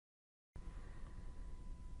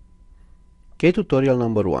K-Tutorial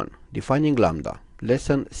number 1, Defining Lambda,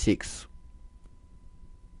 Lesson 6.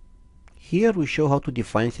 Here we show how to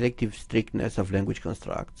define selective strictness of language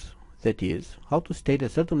constructs, that is, how to state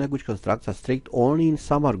that certain language constructs are strict only in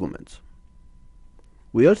some arguments.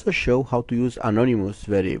 We also show how to use anonymous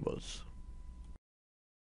variables.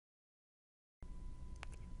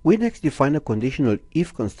 We next define a conditional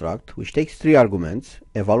if construct which takes three arguments,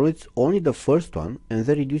 evaluates only the first one, and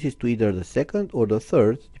then reduces to either the second or the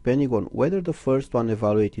third, depending on whether the first one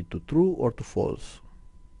evaluated to true or to false.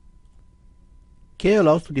 K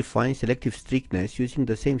allows to define selective strictness using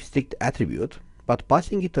the same strict attribute, but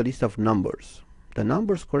passing it a list of numbers. The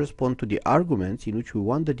numbers correspond to the arguments in which we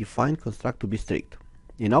want the defined construct to be strict.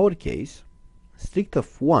 In our case, strict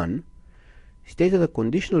of 1 states that the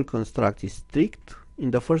conditional construct is strict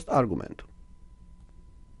in the first argument.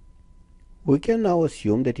 We can now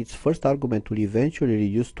assume that its first argument will eventually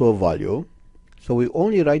reduce to a value, so we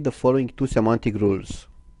only write the following two semantic rules.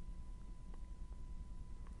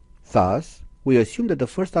 Thus, we assume that the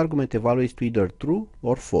first argument evaluates to either true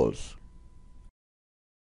or false.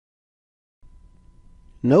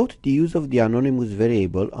 Note the use of the anonymous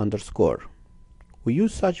variable underscore. We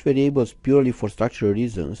use such variables purely for structural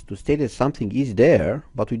reasons to state that something is there,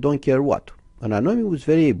 but we don't care what. An anonymous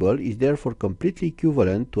variable is therefore completely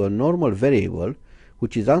equivalent to a normal variable,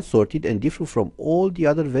 which is unsorted and different from all the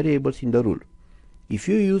other variables in the rule. If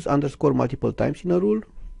you use underscore multiple times in a rule,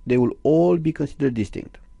 they will all be considered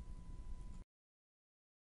distinct.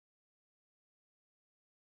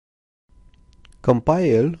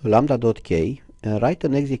 Compile lambda.k and write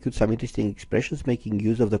and execute some interesting expressions making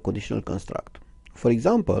use of the conditional construct. For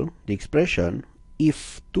example, the expression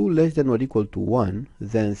if 2 less than or equal to 1,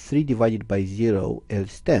 then 3 divided by 0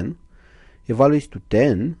 else 10 evaluates to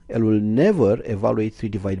 10 and will never evaluate 3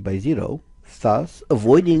 divided by 0, thus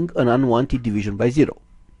avoiding an unwanted division by 0.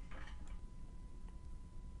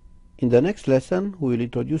 In the next lesson, we will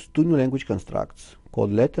introduce two new language constructs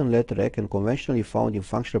called let and let rec and conventionally found in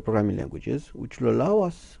functional programming languages, which will allow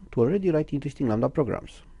us to already write interesting lambda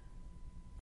programs.